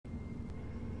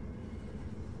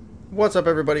What's up,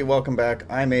 everybody? Welcome back.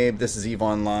 I'm Abe. This is EVE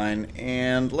Online,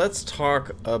 and let's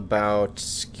talk about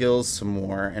skills some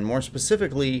more, and more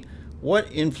specifically,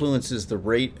 what influences the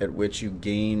rate at which you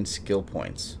gain skill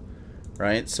points,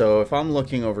 right? So if I'm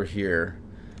looking over here,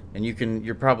 and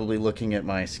you're probably looking at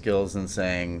my skills and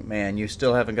saying, man, you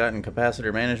still haven't gotten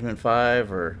capacitor management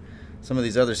 5 or some of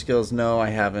these other skills. No, I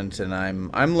haven't, and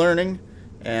I'm learning,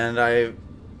 and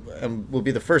will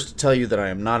be the first to tell you that I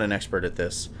am not an expert at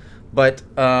this. But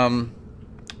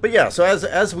yeah, so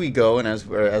as we go and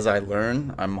as I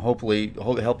learn, I'm hopefully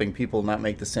helping people not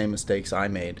make the same mistakes I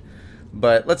made.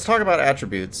 But let's talk about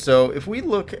attributes. So if we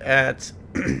look at,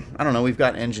 I don't know, we've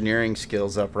got engineering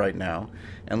skills up right now,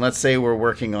 and let's say we're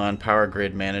working on power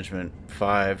grid management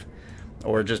 5,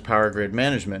 or just power grid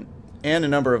management, and a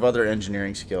number of other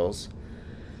engineering skills.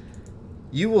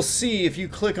 You will see if you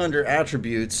click under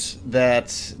attributes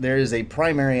that there is a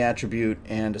primary attribute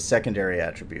and a secondary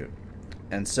attribute.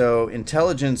 And so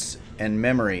intelligence and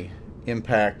memory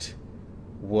impact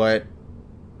what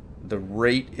the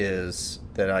rate is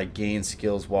that I gain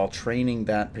skills while training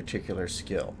that particular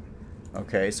skill.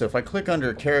 Okay, so if I click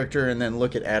under character and then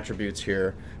look at attributes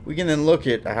here, we can then look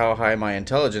at how high my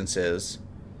intelligence is.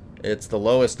 It's the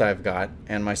lowest I've got,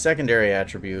 and my secondary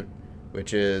attribute,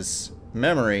 which is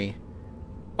memory,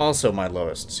 also my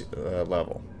lowest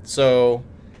level. So,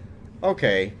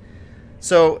 okay,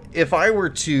 so if I were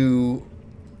to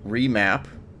remap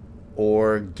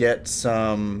or get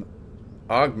some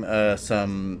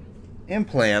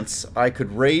implants, I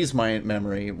could raise my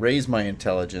memory, raise my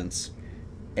intelligence,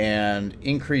 and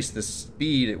increase the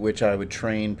speed at which I would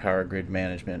train power grid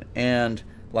management and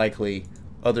likely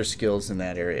other skills in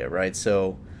that area, right?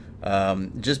 So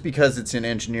just because it's in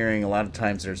engineering, a lot of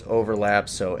times there's overlap.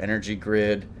 So energy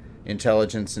grid,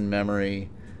 intelligence and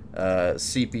memory,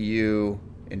 CPU,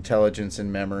 intelligence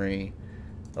and memory,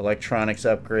 electronics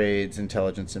upgrades,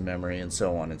 intelligence and memory, and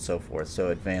so on and so forth. So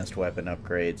advanced weapon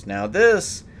upgrades. Now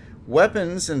this,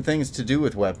 weapons and things to do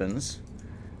with weapons,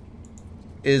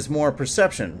 is more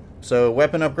perception. So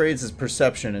weapon upgrades is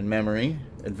perception and memory.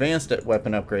 Advanced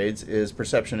weapon upgrades is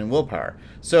perception and willpower.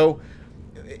 So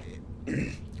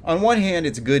on one hand,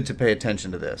 it's good to pay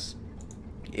attention to this.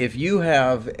 If you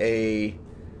have a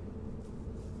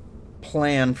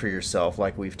plan for yourself,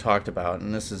 like we've talked about,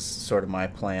 and this is sort of my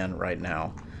plan right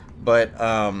now, but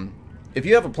if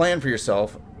you have a plan for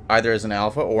yourself, either as an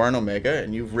alpha or an omega,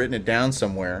 and you've written it down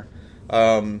somewhere,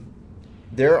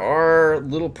 there are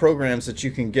little programs that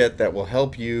you can get that will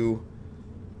help you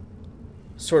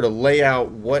sort of lay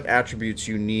out what attributes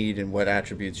you need and what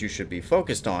attributes you should be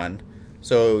focused on,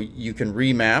 so you can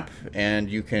remap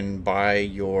and you can buy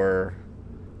your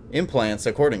implants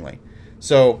accordingly.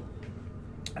 So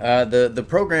the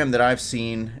program that I've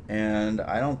seen, and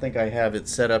I don't think I have it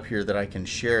set up here that I can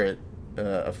share it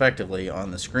effectively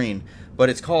on the screen, but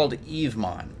it's called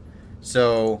EVEMON.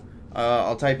 So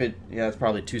I'll type it. Yeah, it's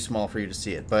probably too small for you to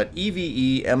see it, but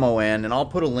EVEMON, and I'll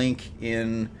put a link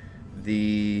in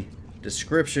the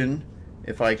description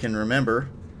if I can remember.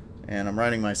 And I'm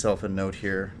writing myself a note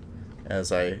here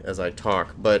as I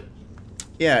talk. But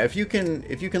yeah, if you can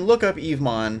look up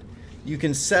EVEMON, you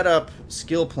can set up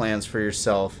skill plans for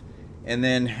yourself and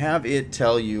then have it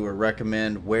tell you or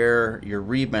recommend where your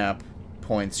remap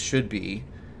points should be,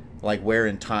 like where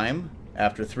in time.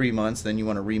 After 3 months, then you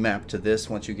want to remap to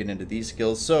this once you get into these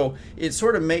skills. So it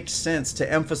sort of makes sense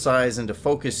to emphasize and to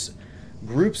focus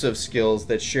groups of skills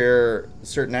that share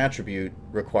certain attribute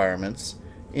requirements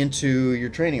into your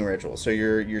training ritual. So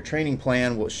your training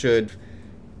plan should,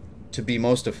 to be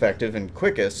most effective and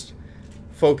quickest,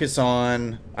 focus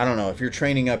on, I don't know, if you're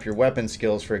training up your weapon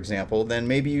skills, for example, then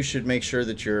maybe you should make sure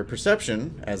that your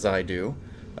perception, as I do,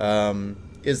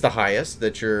 is the highest,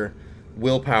 that your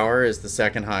willpower is the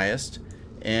second highest,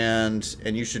 and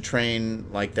you should train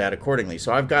like that accordingly.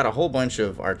 So I've got a whole bunch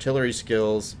of artillery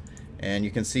skills, and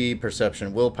you can see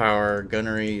perception, willpower,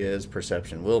 gunnery is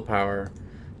perception, willpower,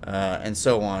 and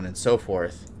so on and so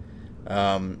forth.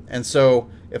 And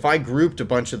so if I grouped a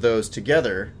bunch of those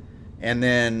together and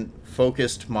then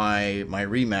focused my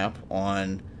remap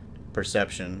on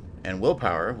perception and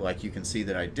willpower, like you can see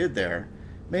that I did there,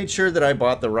 made sure that I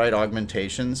bought the right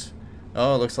augmentations.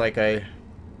 Oh, it looks like I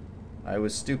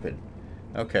was stupid.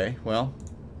 Okay, well,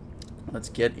 let's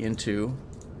get into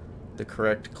the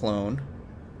correct clone.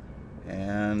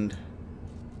 And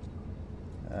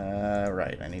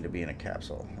right, I need to be in a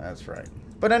capsule. That's right.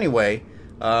 But anyway,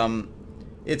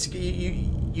 it's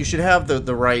you should have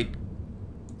the right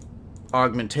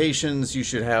augmentations, you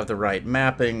should have the right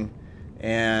mapping,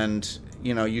 and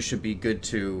you should be good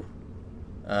to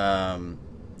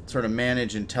sort of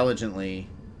manage intelligently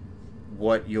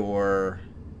what your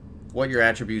what your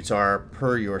attributes are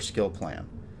per your skill plan.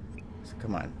 So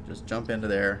come on, just jump into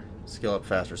there, skill up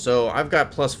faster. So I've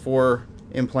got +4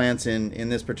 implants in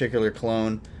this particular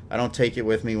clone. I don't take it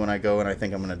with me when I go and I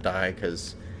think I'm going to die,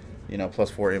 because, you know,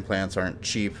 +4 implants aren't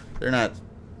cheap. They're not,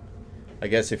 I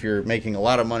guess if you're making a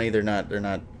lot of money, they're not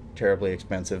terribly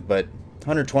expensive, but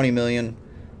 120 million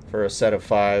for a set of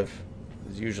 5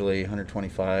 is usually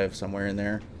 125, somewhere in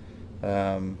there.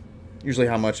 Usually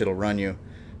how much it'll run you,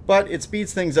 but it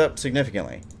speeds things up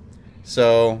significantly.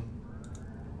 So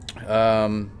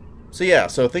yeah,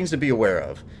 so things to be aware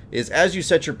of is, as you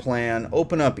set your plan,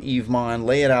 open up EveMon,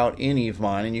 lay it out in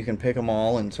EveMon, and you can pick them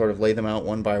all and sort of lay them out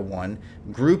one by one,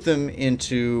 group them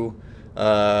into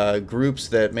groups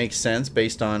that make sense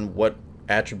based on what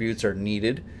attributes are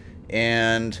needed,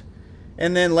 and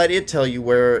then let it tell you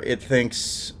where it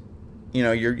thinks, you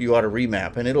know, you ought to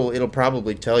remap, and it'll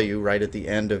probably tell you right at the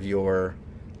end of your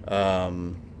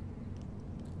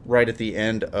right at the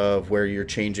end of where you're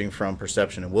changing from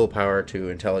perception and willpower to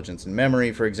intelligence and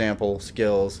memory, for example,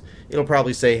 skills. It'll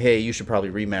probably say, hey, you should probably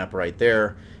remap right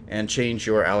there and change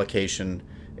your allocation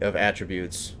of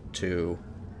attributes to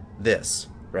this,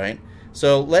 right?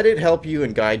 So let it help you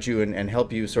and guide you and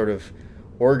help you sort of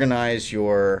organize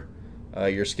your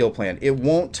skill plan. It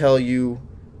won't tell you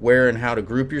where and how to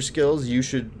group your skills. You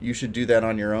should do that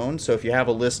on your own. So if you have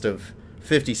a list of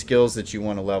 50 skills that you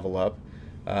want to level up,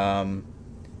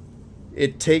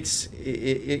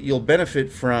 you'll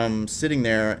benefit from sitting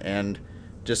there and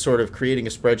just sort of creating a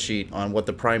spreadsheet on what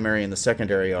the primary and the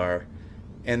secondary are,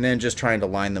 and then just trying to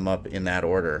line them up in that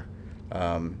order,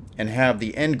 and have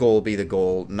the end goal be the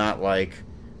goal, not like,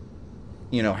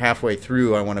 you know, halfway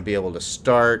through I want to be able to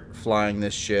start flying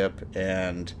this ship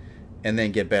and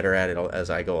then get better at it as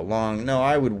I go along. No,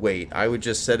 I would wait. I would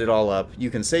just set it all up. You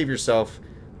can save yourself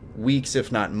weeks,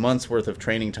 if not months worth of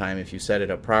training time if you set it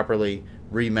up properly,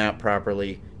 remap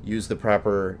properly, use the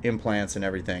proper implants and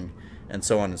everything, and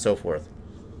so on and so forth.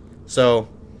 So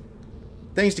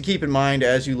things to keep in mind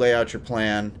as you lay out your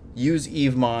plan. Use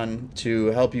EveMon to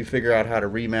help you figure out how to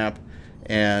remap,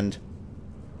 and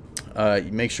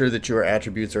make sure that your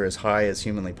attributes are as high as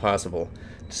humanly possible.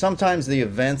 Sometimes the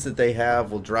events that they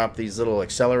have will drop these little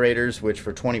accelerators, which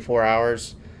for 24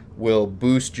 hours will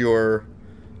boost your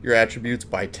attributes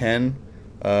by 10,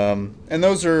 and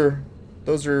those are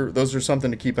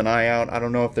something to keep an eye out. I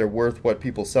don't know if they're worth what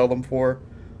people sell them for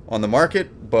on the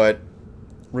market, but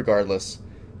regardless,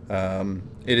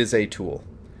 it is a tool.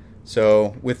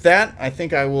 So with that, I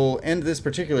think I will end this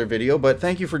particular video, but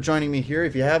thank you for joining me here.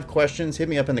 If you have questions, hit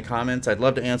me up in the comments. I'd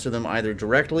love to answer them either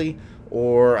directly,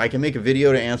 or I can make a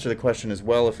video to answer the question as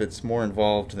well if it's more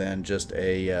involved than just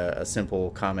a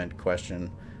simple comment question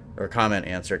or comment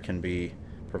answer can be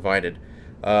provided.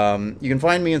 You can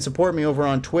find me and support me over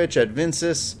on Twitch at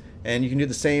Vinsis, and you can do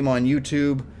the same on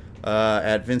YouTube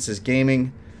at Vinsis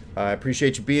Gaming. I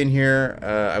appreciate you being here.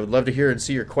 I would love to hear and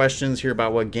see your questions, hear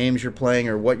about what games you're playing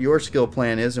or what your skill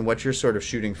plan is and what you're sort of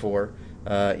shooting for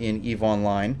in EVE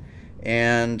Online.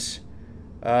 And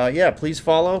yeah, please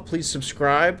follow, please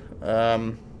subscribe,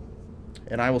 and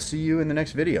I will see you in the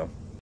next video.